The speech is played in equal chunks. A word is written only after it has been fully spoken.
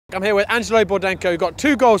I'm here with Angelo Bordenca, who got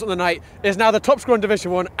 2 goals on the night, is now the top scorer in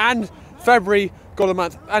Division 1 and February goal of the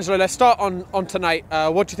month. Angelo, let's start on tonight.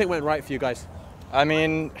 What do you think went right for you guys? I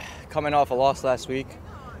mean, coming off a loss last week,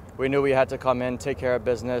 we knew we had to come in, take care of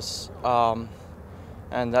business, and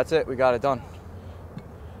that's it. We got it done.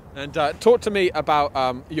 And talk to me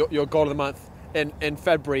about your goal of the month in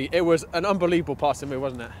February. It was an unbelievable passing move,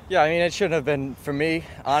 wasn't it? Yeah, I mean, it shouldn't have been for me,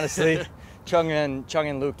 honestly. Chung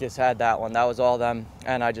and Lucas had that one. That was all them,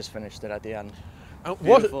 and I just finished it at the end.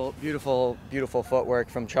 Beautiful footwork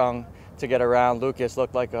from Chung to get around. Lucas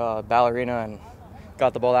looked like a ballerina and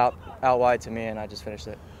got the ball out wide to me, and I just finished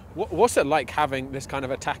it. What's it like having this kind of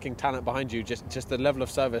attacking talent behind you, just the level of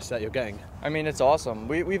service that you're getting? I mean, it's awesome.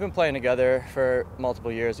 We've been playing together for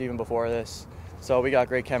multiple years, even before this. So we got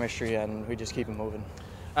great chemistry, and we just keep it moving.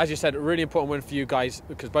 As you said, a really important win for you guys,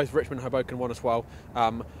 because both Richmond and Hoboken won as well.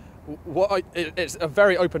 It's a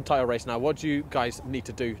very open title race now. What do you guys need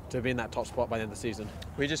to do to be in that top spot by the end of the season?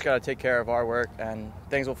 We just got to take care of our work, and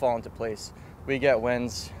things will fall into place. We get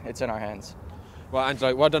wins. It's in our hands. Well,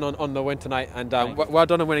 Angelo, well done on the win tonight, and well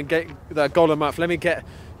done on winning the goal of the month. Let me get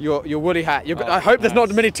your woolly hat. I hope there's not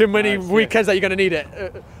too many weekends that you're going to need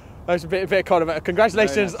it. That's a bit cold.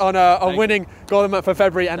 Congratulations on winning goal of the month for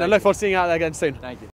February, and I look forward to seeing you out there again soon. Thank you.